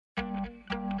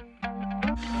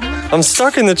I'm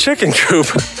stuck in the chicken coop.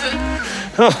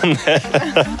 Oh,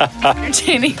 man.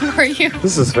 Entertaining for you.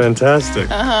 This is fantastic.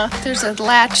 There's a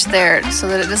latch there so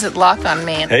that it doesn't lock on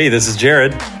me. Hey, this is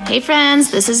Jared. Hey friends,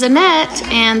 this is Annette,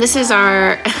 and this is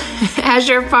our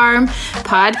Azure Farm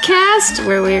podcast,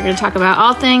 where we're going to talk about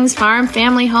all things farm,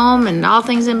 family, home, and all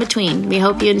things in between. We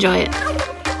hope you enjoy it.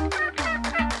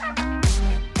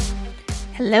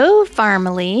 Hello,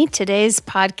 Farmily. Today's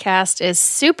podcast is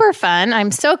super fun.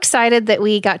 I'm so excited that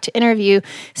we got to interview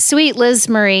sweet Liz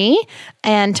Marie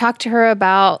and talk to her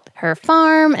about her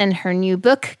farm and her new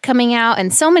book coming out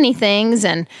and so many things.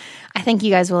 And I think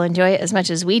you guys will enjoy it as much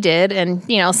as we did. And,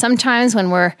 you know, sometimes when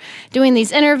we're doing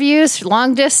these interviews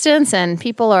long distance and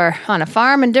people are on a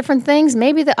farm and different things,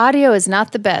 maybe the audio is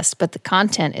not the best, but the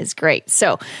content is great.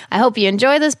 So I hope you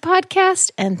enjoy this podcast,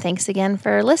 and thanks again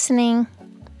for listening.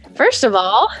 First of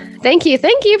all, thank you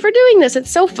for doing this. It's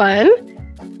so fun.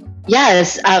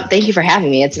 Yes, thank you for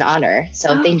having me. It's an honor.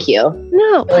 So thank you.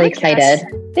 No, really excited.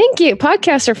 Thank you.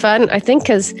 Podcasts are fun, I think,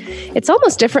 because it's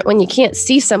almost different when you can't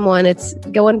see someone. It's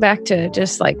going back to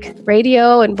just like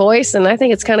radio and voice, and I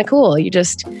think it's kind of cool. You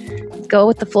just go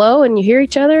with the flow and you hear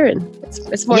each other, and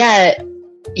it's more.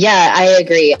 Yeah, I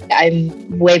agree.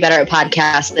 I'm way better at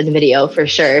podcasts than video for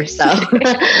sure. So.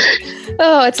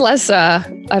 Oh, it's less, I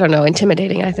don't know,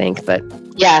 intimidating, I think, but.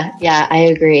 Yeah, I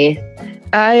agree.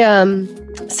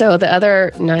 So the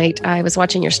other night I was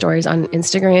watching your stories on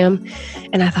Instagram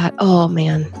and I thought, oh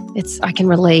man, I can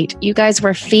relate. You guys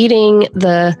were feeding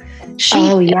the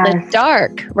sheep in the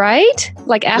dark, right?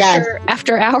 Like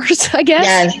after hours, I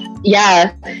guess. Yes.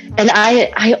 Yeah. And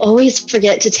I always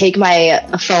forget to take my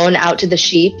phone out to the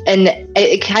sheep, and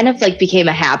it kind of like became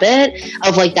a habit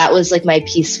of like, that was like my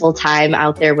peaceful time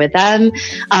out there with them.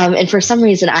 And for some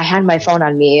reason I had my phone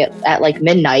on me at like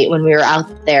midnight when we were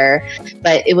out there,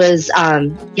 but it was,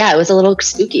 it was a little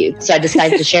spooky. So I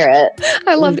decided to share it.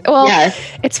 I loved it. Well,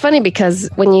 It's funny because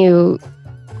when you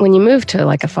move to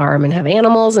like a farm and have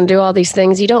animals and do all these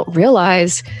things, you don't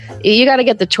realize you got to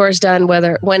get the chores done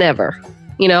whenever.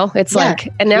 You know, it's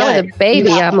like, and now with a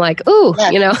baby, I'm like, ooh,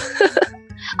 you know.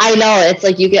 I know. It's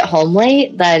like you get home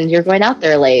late, then you're going out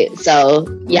there late. So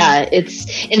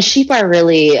and sheep are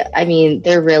really, I mean,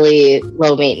 they're really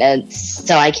low maintenance.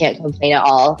 So I can't complain at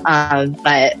all.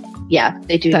 But yeah,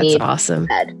 they do need. That's awesome.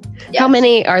 Yes. How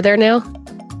many are there now?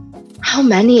 How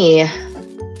many?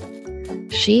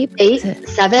 Sheep? 8,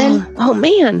 7. Oh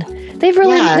man.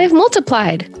 They've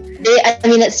multiplied.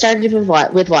 It started with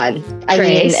one.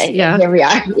 Here we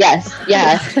are. Yes.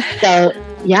 Yeah. So,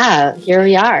 here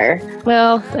we are.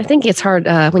 Well, I think it's hard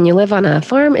when you live on a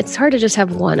farm. It's hard to just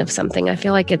have one of something. I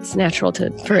feel like it's natural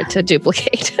for it to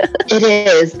duplicate. It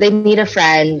is. They need a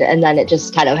friend, and then it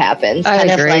just kind of happens. I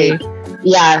agree.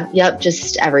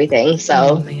 Just everything.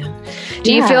 So,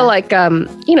 do you feel like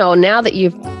now that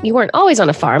you weren't always on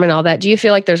a farm and all that? Do you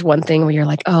feel like there's one thing where you're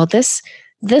like, oh, this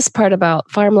part about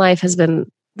farm life has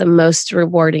been the most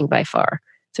rewarding by far?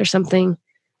 Is there something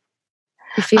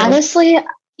you feel? Honestly,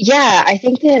 I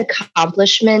think the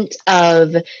accomplishment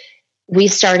of, we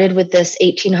started with this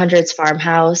 1800s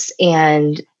farmhouse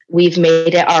and we've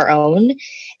made it our own.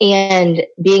 And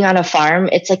being on a farm,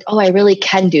 it's like, oh, I really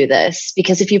can do this.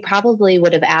 Because if you probably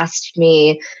would have asked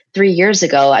me 3 years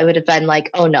ago, I would have been like,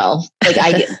 oh no,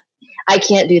 like I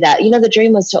can't do that. The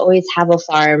dream was to always have a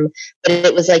farm, but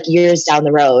it was like years down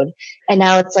the road. And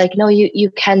now it's like, no,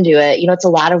 you can do it. It's a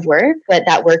lot of work, but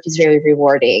that work is very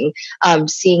rewarding.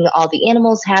 Seeing all the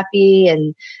animals happy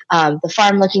and the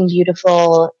farm looking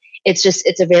beautiful. It's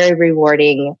a very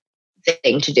rewarding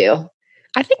thing to do.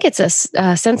 I think it's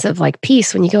a sense of like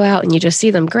peace when you go out and you just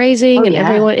see them grazing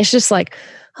everyone. It's just like,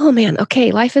 oh man,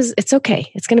 okay, it's okay.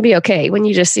 It's going to be okay when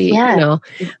you just see,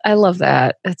 I love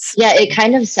that. It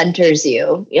kind of centers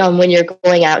you, when you're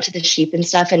going out to the sheep and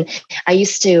stuff. And I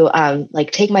used to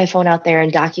take my phone out there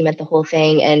and document the whole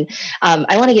thing. And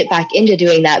I want to get back into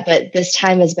doing that. But this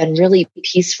time has been really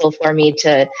peaceful for me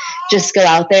to just go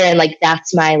out there and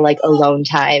that's my alone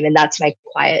time. And that's my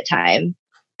quiet time.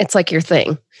 It's like your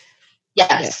thing.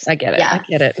 Yes. I get it. Yeah. I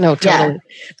get it. No, totally.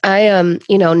 Yeah.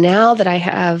 I, now that I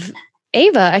have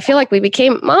Ava, I feel like we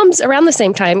became moms around the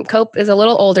same time. Cope is a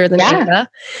little older than Ava.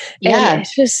 And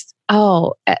it's just,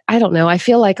 I don't know. I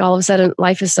feel like all of a sudden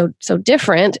life is so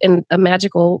different in a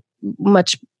magical,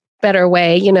 much better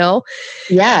way,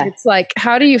 Yeah. It's like,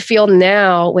 how do you feel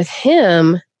now with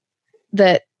him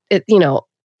that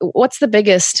what's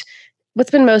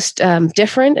been most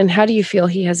different, and how do you feel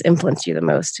he has influenced you the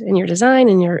most in your design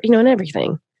and your, and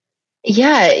everything?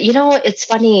 Yeah. It's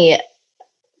funny.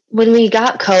 When we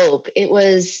got Cope, I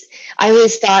always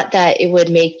thought that it would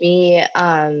make me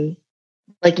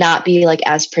like not be like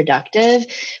as productive,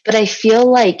 but I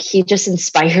feel like he just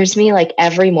inspires me like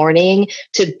every morning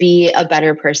to be a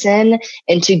better person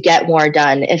and to get more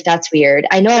done. If that's weird,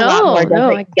 I know a lot more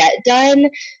doesn't get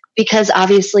done because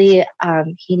obviously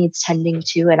he needs tending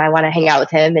to, and I want to hang out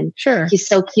with him, and sure, he's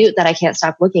so cute that I can't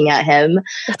stop looking at him.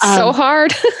 It's so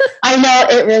hard. I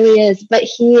know it really is, but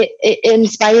it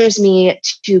inspires me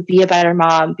to be a better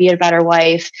mom, be a better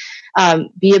wife,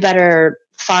 be a better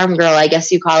farm girl, I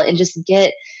guess you call it, and just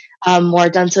get more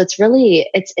done. So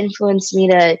it's influenced me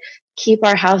to keep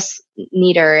our house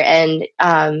neater and,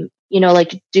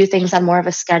 like do things on more of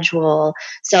a schedule.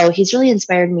 So he's really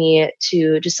inspired me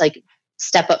to just like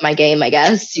step up my game, I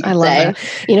guess you could say. That.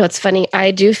 It's funny.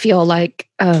 I do feel like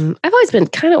I've always been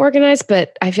kind of organized,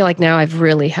 but I feel like now I've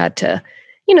really had to,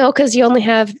 because you only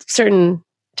have certain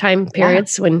time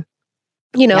periods when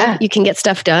you can get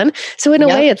stuff done. So in a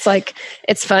way, it's like,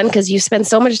 it's fun because you spend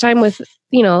so much time with,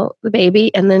 the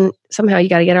baby, and then somehow you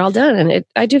got to get it all done. And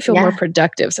I do feel more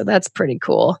productive. So that's pretty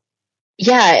cool.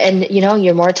 Yeah. And,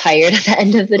 you're more tired at the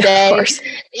end of the day, of course.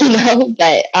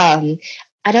 But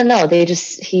I don't know.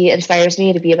 He inspires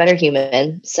me to be a better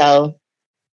human. So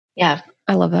yeah.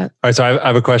 I love that. All right. So I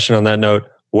have a question on that note.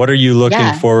 What are you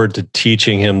looking forward to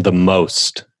teaching him the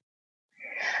most?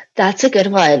 That's a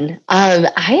good one. I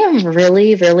am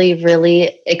really, really,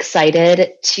 really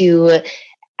excited to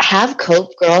have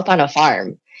Cope grow up on a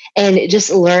farm and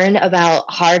just learn about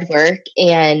hard work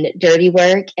and dirty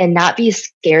work and not be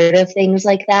scared of things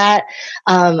like that.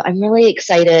 I'm really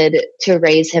excited to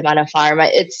raise him on a farm. I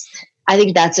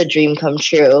think that's a dream come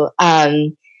true.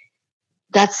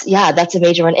 That's a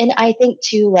major one. And I think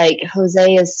too, like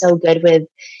Jose is so good with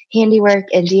handiwork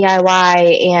and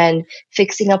DIY and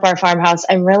fixing up our farmhouse.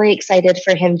 I'm really excited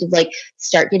for him to like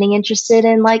start getting interested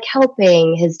in like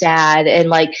helping his dad and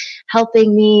like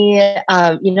helping me,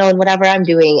 in whatever I'm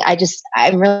doing.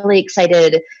 I'm really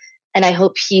excited, and I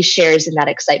hope he shares in that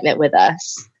excitement with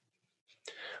us.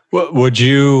 What would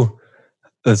you,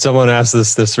 someone asked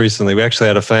this recently. We actually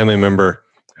had a family member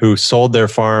who sold their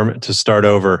farm to start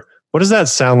over. What does that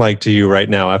sound like to you right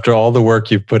now after all the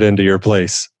work you've put into your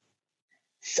place?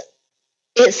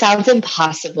 It sounds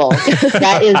impossible.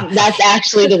 That's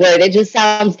actually the word. It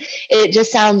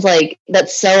just sounds like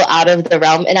that's so out of the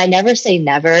realm. And I never say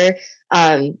never,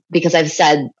 because I've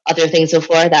said other things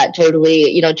before that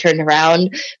totally, turned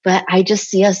around, but I just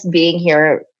see us being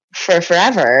here for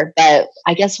forever, but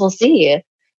I guess we'll see.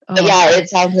 But it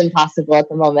sounds impossible at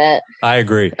the moment. I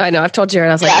agree. I know. I've told Jared,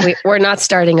 I was like, we're not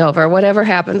starting over. Whatever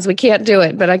happens, we can't do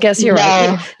it. But I guess you're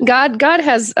right. God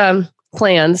has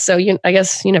plans. So I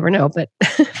guess you never know. But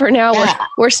for now,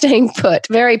 we're staying put,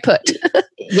 very put.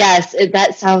 Yes,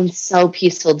 that sounds so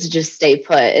peaceful to just stay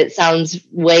put. It sounds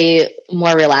way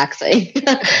more relaxing.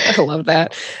 I love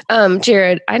that.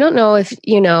 Jared, I don't know if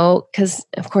you know, because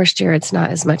of course Jared's not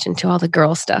as much into all the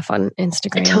girl stuff on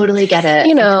Instagram. I totally get it.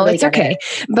 It's okay.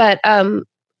 But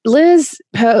Liz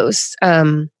posts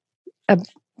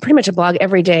pretty much a blog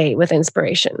every day with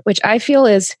inspiration, which I feel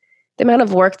is the amount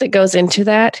of work that goes into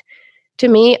that. To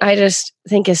me, I just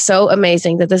think is so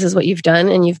amazing that this is what you've done,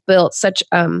 and you've built such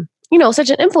such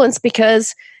an influence,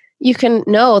 because you can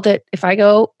know that if I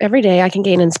go every day, I can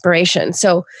gain inspiration.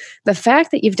 So the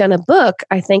fact that you've done a book,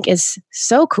 I think is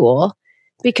so cool,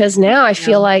 because now I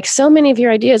feel like so many of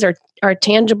your ideas are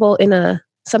tangible in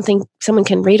something someone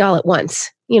can read all at once,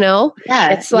 Yeah,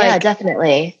 it's like,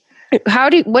 definitely.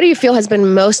 What do you feel has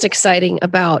been most exciting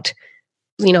about,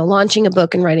 launching a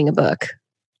book and writing a book?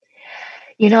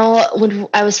 When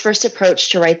I was first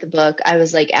approached to write the book, I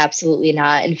was like, absolutely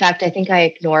not. In fact, I think I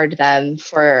ignored them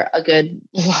for a good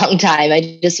long time.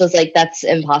 I just was like, that's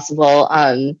impossible.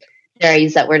 There, I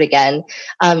use that word again.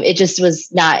 It just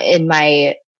was not in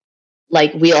my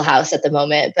like wheelhouse at the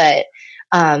moment. But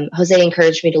Jose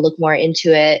encouraged me to look more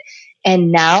into it.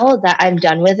 And now that I'm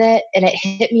done with it, and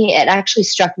it actually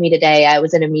struck me today. I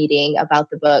was in a meeting about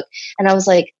the book, and I was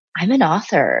like, I'm an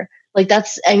author. Like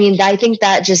I think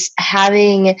that just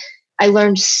I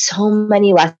learned so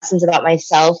many lessons about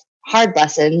myself, hard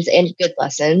lessons and good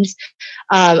lessons,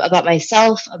 about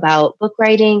myself, about book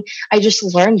writing. I just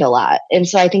learned a lot. And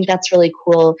so I think that's really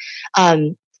cool.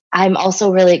 I'm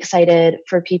also really excited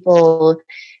for people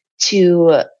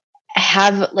to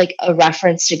have like a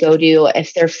reference to go to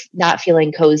if they're not feeling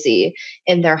cozy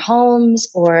in their homes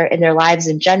or in their lives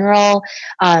in general.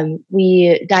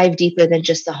 We dive deeper than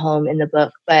just the home in the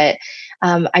book, but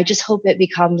I just hope it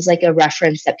becomes like a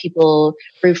reference that people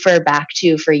refer back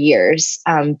to for years,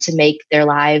 to make their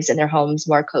lives and their homes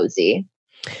more cozy.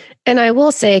 And I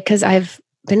will say, because I've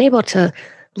been able to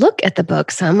look at the book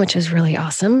some, which is really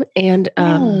awesome. And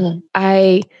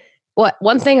I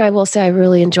one thing I will say I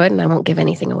really enjoyed, and I won't give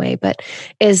anything away, but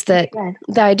is that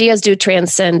the ideas do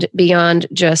transcend beyond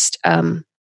just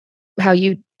how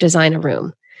you design a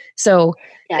room. So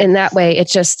in that way,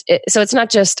 so it's not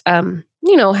just,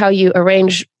 how you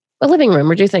arrange a living room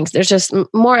or do things. There's just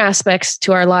more aspects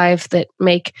to our life that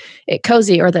make it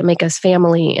cozy or that make us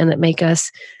family and that make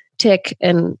us tick.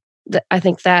 And I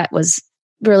think that was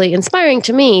really inspiring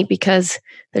to me because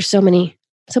there's so many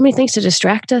things to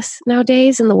distract us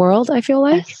nowadays in the world, I feel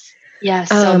like. Yes,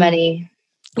 so many.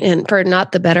 And for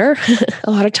not the better,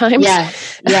 a lot of times.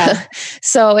 Yeah.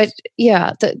 So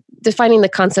defining the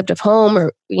concept of home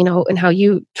or, and how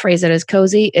you phrase it as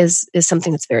cozy is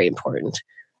something that's very important.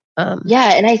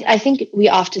 And I think we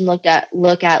often look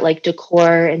at like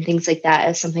decor and things like that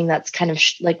as something that's kind of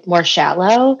like more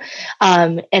shallow.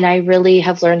 And I really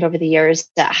have learned over the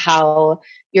years that how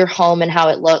your home and how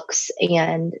it looks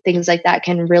and things like that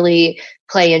can really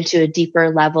play into a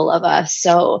deeper level of us.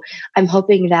 So I'm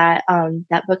hoping that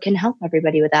that book can help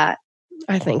everybody with that.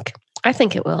 I think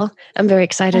it will. I'm very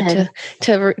excited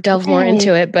to delve more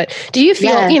into it. But do you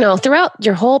feel, throughout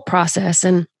your whole process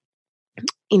and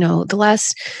the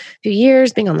last few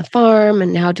years being on the farm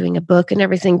and now doing a book and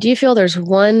everything, do you feel there's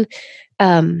one,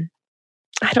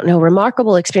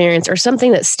 remarkable experience or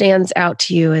something that stands out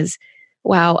to you as,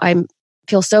 wow, I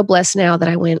feel so blessed now that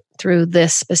I went through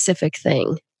this specific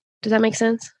thing? Does that make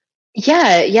sense?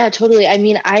 Yeah, totally. I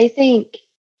mean, I think,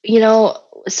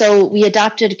 so we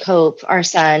adopted Cope, our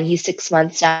son. He's 6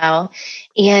 months now.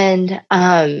 And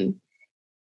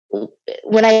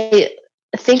when I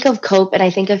think of Cope and I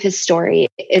think of his story,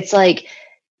 it's like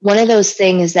one of those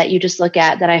things that you just look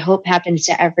at that I hope happens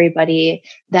to everybody,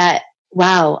 that,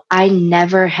 wow, I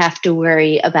never have to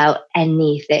worry about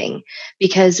anything,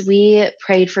 because we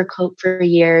prayed for Cope for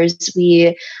years.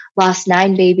 We lost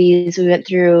 9 babies. We went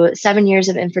through 7 years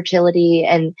of infertility.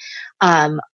 And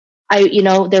there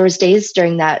was days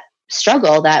during that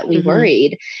struggle that we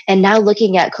worried. And now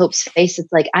looking at Cope's face,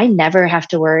 it's like, I never have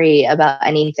to worry about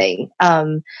anything.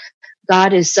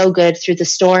 God is so good through the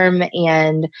storm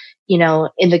and,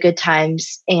 in the good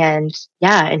times. And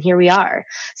and here we are.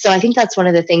 So I think that's one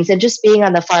of the things. And just being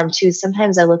on the farm too,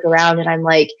 sometimes I look around and I'm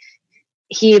like,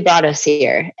 he brought us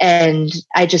here. And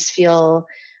I just feel,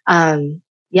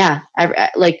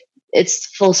 it's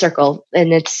full circle.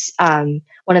 And it's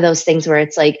one of those things where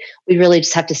it's like, we really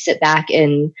just have to sit back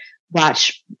and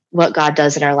watch what God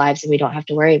does in our lives and we don't have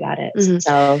to worry about it. Mm-hmm.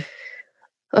 So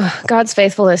God's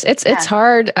faithfulness. It's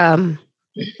hard.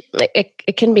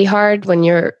 It can be hard when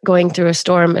you're going through a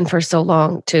storm and for so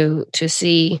long to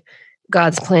see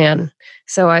God's plan.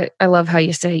 So I love how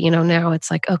you say, now it's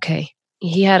like, okay,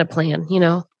 he had a plan,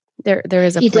 there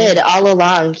is a plan. He did all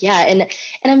along. Yeah. And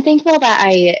I'm thankful that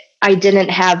I didn't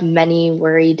have many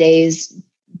worry days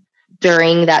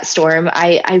during that storm.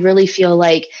 I really feel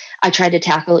like I tried to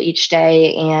tackle each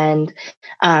day and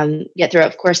get through it.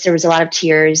 Of course, there was a lot of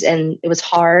tears and it was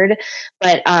hard,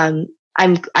 but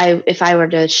if I were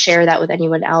to share that with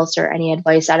anyone else or any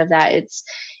advice out of that,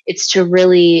 it's to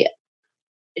really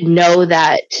know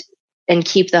that and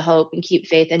keep the hope and keep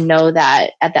faith and know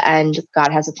that at the end,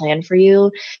 God has a plan for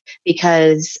you.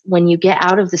 Because when you get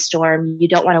out of the storm, you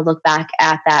don't want to look back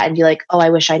at that and be like, oh, I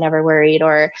wish I never worried,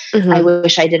 or I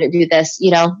wish I didn't do this,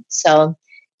 So,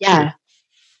 yeah.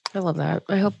 I love that.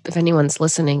 I hope if anyone's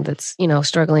listening that's,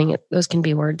 struggling, those can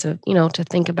be words of, to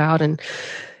think about and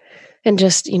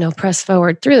just, press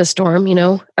forward through the storm,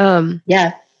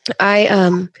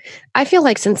 I feel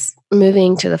like since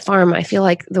moving to the farm, I feel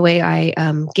like the way I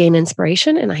gain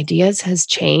inspiration and ideas has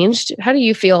changed. How do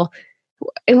you feel?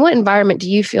 In what environment do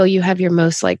you feel you have your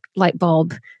most like light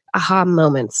bulb aha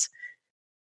moments?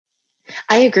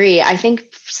 I agree. I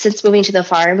think since moving to the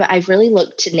farm, I've really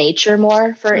looked to nature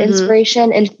more for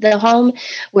inspiration in the home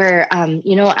where,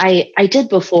 I did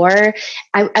before.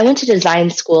 I went to design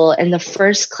school, and the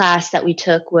first class that we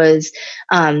took was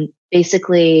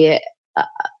basically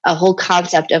a whole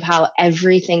concept of how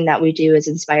everything that we do is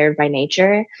inspired by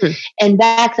nature. And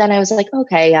back then I was like,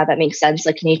 okay, yeah, that makes sense.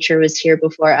 Like nature was here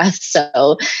before us,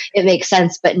 so it makes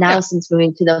sense. But now since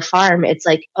moving to the farm, it's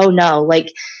like, oh no,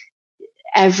 like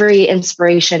every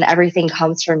inspiration, everything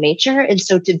comes from nature. And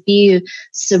so to be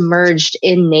submerged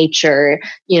in nature,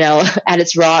 at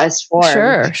its rawest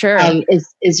form,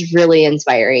 is really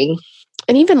inspiring.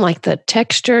 And even like the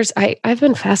textures, I've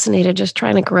been fascinated just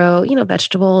trying to grow,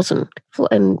 vegetables and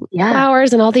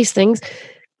flowers and all these things.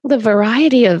 The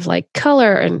variety of like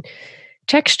color and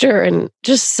texture and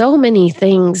just so many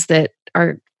things that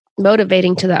are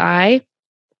motivating to the eye.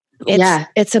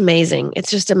 It's amazing.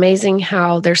 It's just amazing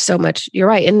how there's so much, you're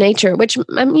right, in nature, which,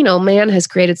 man has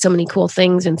created so many cool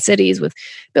things in cities with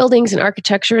buildings and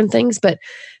architecture and things, but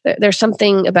there's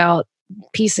something about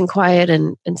peace and quiet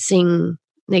and seeing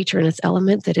nature in its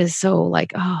element that is so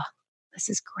like, oh, this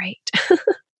is great.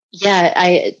 Yeah,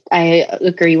 I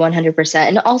agree 100%.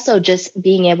 And also just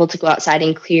being able to go outside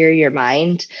and clear your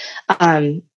mind.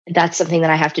 That's something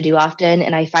that I have to do often.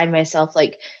 And I find myself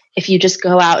like, if you just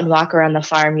go out and walk around the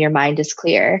farm, your mind is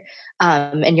clear,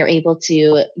 and you're able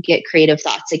to get creative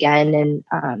thoughts again.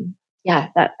 And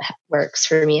that works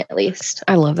for me at least.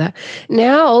 I love that.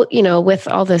 Now, with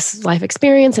all this life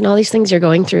experience and all these things you're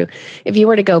going through, if you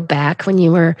were to go back when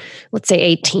you were, let's say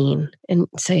 18 and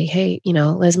say, hey,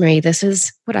 Liz Marie, this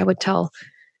is what I would tell,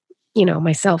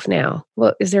 myself now.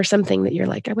 Well, is there something that you're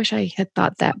like, I wish I had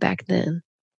thought that back then?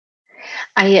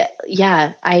 I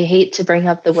hate to bring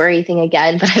up the worry thing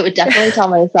again, but I would definitely tell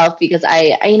myself, because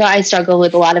I struggle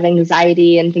with a lot of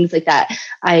anxiety and things like that.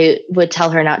 I would tell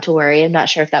her not to worry. I'm not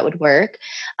sure if that would work,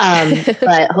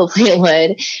 but hopefully it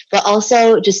would. But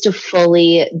also just to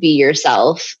fully be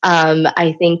yourself.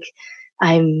 I think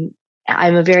I'm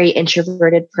a very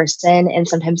introverted person, and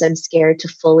sometimes I'm scared to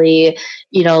fully,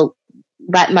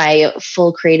 let my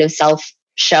full creative self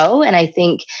show. And I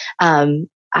think,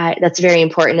 that's very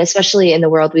important, especially in the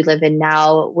world we live in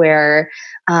now, where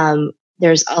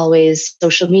there's always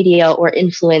social media or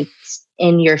influence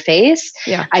in your face.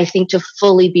 Yeah. I think to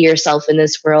fully be yourself in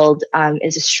this world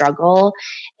is a struggle,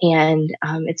 and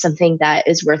it's something that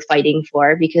is worth fighting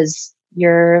for, because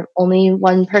you're only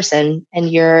one person,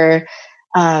 and you're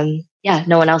no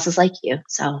one else is like you.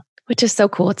 So, which is so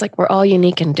cool. It's like we're all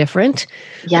unique and different.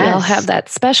 Yes. We all have that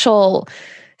special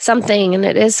something, and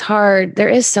it is hard. There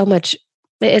is so much.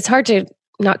 It's hard to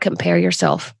not compare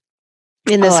yourself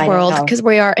in this world, because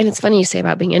we are. And it's funny you say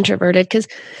about being introverted, because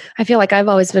I feel like I've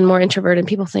always been more introverted.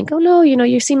 People think, oh no,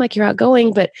 you seem like you're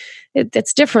outgoing, but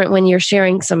it's different when you're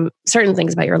sharing some certain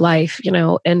things about your life,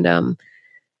 and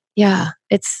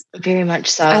it's very much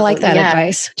so. I like that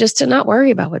advice, just to not worry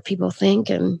about what people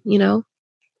think, and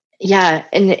Yeah.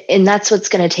 And that's what's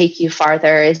going to take you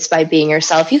farther, is by being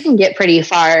yourself. You can get pretty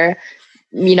far,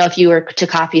 if you were to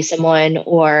copy someone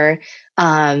or,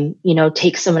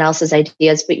 take someone else's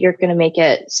ideas, but you're going to make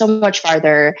it so much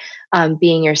farther,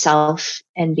 being yourself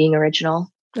and being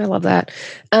original. I love that.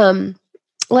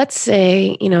 Let's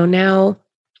say, now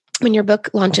when your book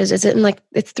launches, is it in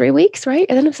it's 3 weeks, right? At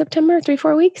the end of September,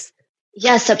 3-4 weeks?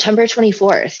 Yes, September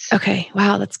 24th. Okay.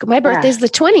 Wow. That's good. My birthday's the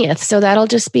 20th. So that'll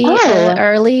just be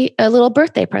a little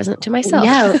birthday present to myself.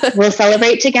 Yeah. We'll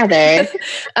celebrate together.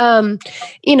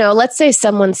 Let's say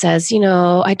someone says,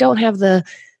 I don't have the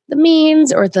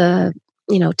means or the,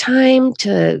 time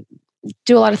to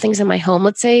do a lot of things in my home.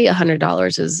 Let's say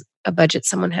 $100 is a budget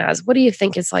someone has. What do you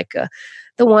think is like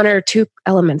the one or two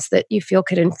elements that you feel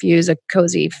could infuse a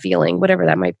cozy feeling, whatever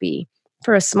that might be,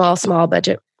 for a small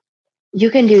budget? You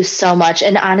can do so much.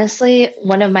 And honestly,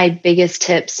 one of my biggest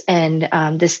tips, and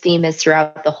this theme is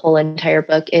throughout the whole entire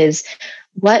book, is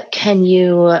what can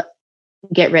you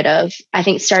get rid of? I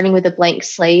think starting with a blank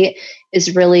slate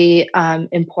is really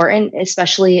important,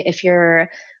 especially if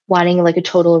you're wanting like a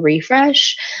total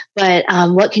refresh. But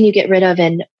what can you get rid of?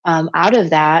 And out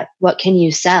of that, what can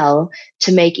you sell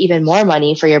to make even more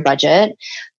money for your budget?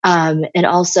 And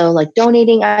also like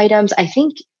donating items. I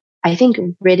think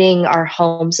ridding our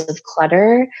homes of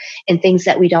clutter and things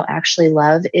that we don't actually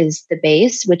love is the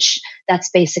base, which that's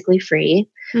basically free.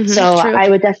 Mm-hmm, so true.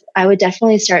 I would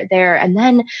definitely start there. And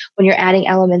then when you're adding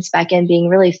elements back in, being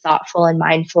really thoughtful and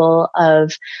mindful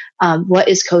of what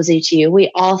is cozy to you.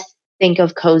 We all think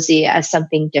of cozy as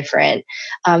something different.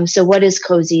 So what is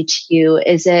cozy to you?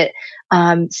 Is it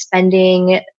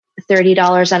spending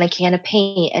 $30 on a can of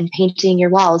paint and painting your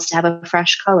walls to have a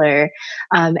fresh color,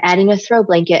 adding a throw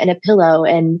blanket and a pillow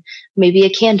and maybe a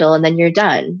candle, and then you're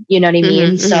done. You know what I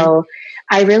mean? Mm-hmm. So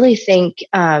I really think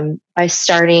by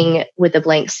starting with a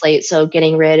blank slate, so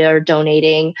getting rid or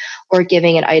donating or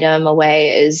giving an item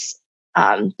away is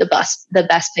the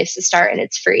best place to start, and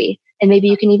it's free. And maybe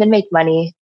you can even make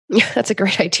money. Yeah, that's a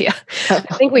great idea. I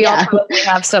think we all probably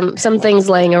have some things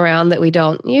laying around that we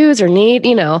don't use or need,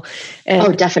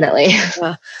 And, definitely.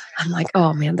 I'm like,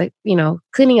 oh man,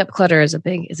 cleaning up clutter is a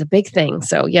big thing.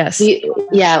 So yes.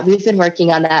 We've been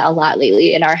working on that a lot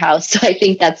lately in our house. So I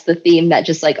think that's the theme that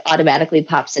just like automatically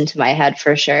pops into my head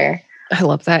for sure. I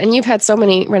love that. And you've had so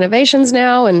many renovations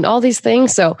now and all these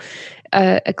things. So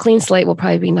a clean slate will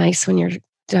probably be nice when you're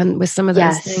done with some of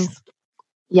those things.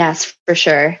 Yes, for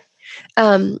sure.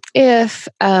 If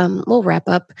we'll wrap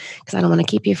up because I don't want to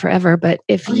keep you forever, but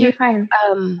if you're fine.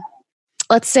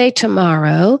 Let's say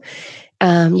tomorrow,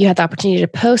 you had the opportunity to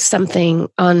post something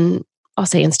on, I'll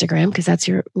say Instagram, because that's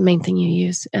your main thing you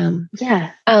use.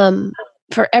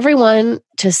 For everyone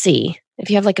to see, if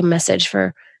you have like a message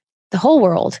for the whole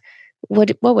world,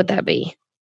 what would that be?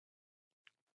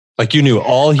 Like you knew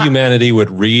all humanity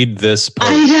would read this post.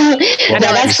 I know.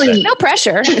 That actually, no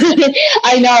pressure.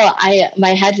 I know.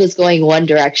 My head was going one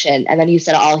direction, and then you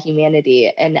said all humanity,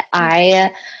 and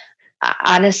I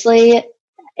honestly,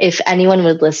 if anyone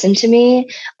would listen to me,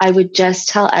 I would just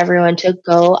tell everyone to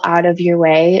go out of your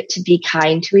way to be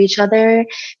kind to each other,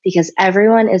 because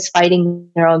everyone is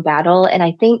fighting their own battle. And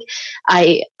I think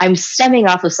I'm stemming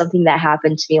off of something that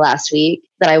happened to me last week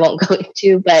that I won't go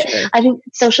into, but sure. I think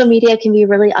social media can be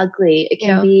really ugly. It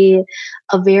can be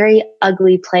a very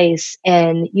ugly place,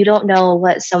 and you don't know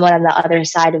what someone on the other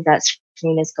side of that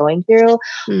screen is going through,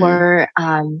 or,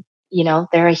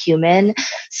 they're a human.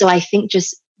 So I think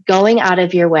just going out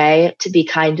of your way to be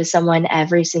kind to someone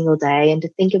every single day, and to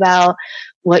think about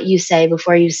what you say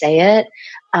before you say it.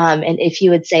 And if you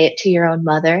would say it to your own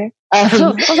mother. That's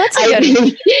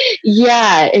good.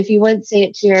 If you wouldn't say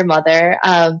it to your mother.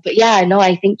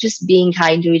 I think just being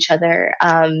kind to each other.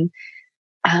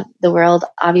 The world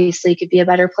obviously could be a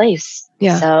better place.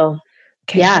 Yeah. So,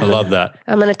 okay. I love that.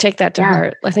 I'm going to take that to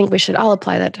heart. I think we should all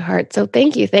apply that to heart. So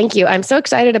thank you. Thank you. I'm so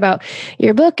excited about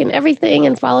your book and everything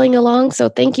and following along. So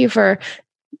thank you for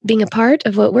being a part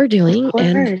of what we're doing.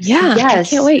 And I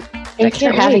can't wait. Thanks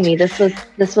for having me. This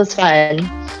was fun.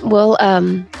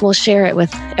 We'll share it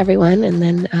with everyone, and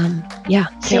then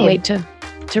can't wait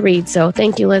to read. So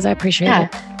thank you, Liz. I appreciate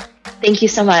it. Thank you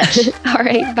so much. All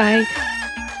right. Bye.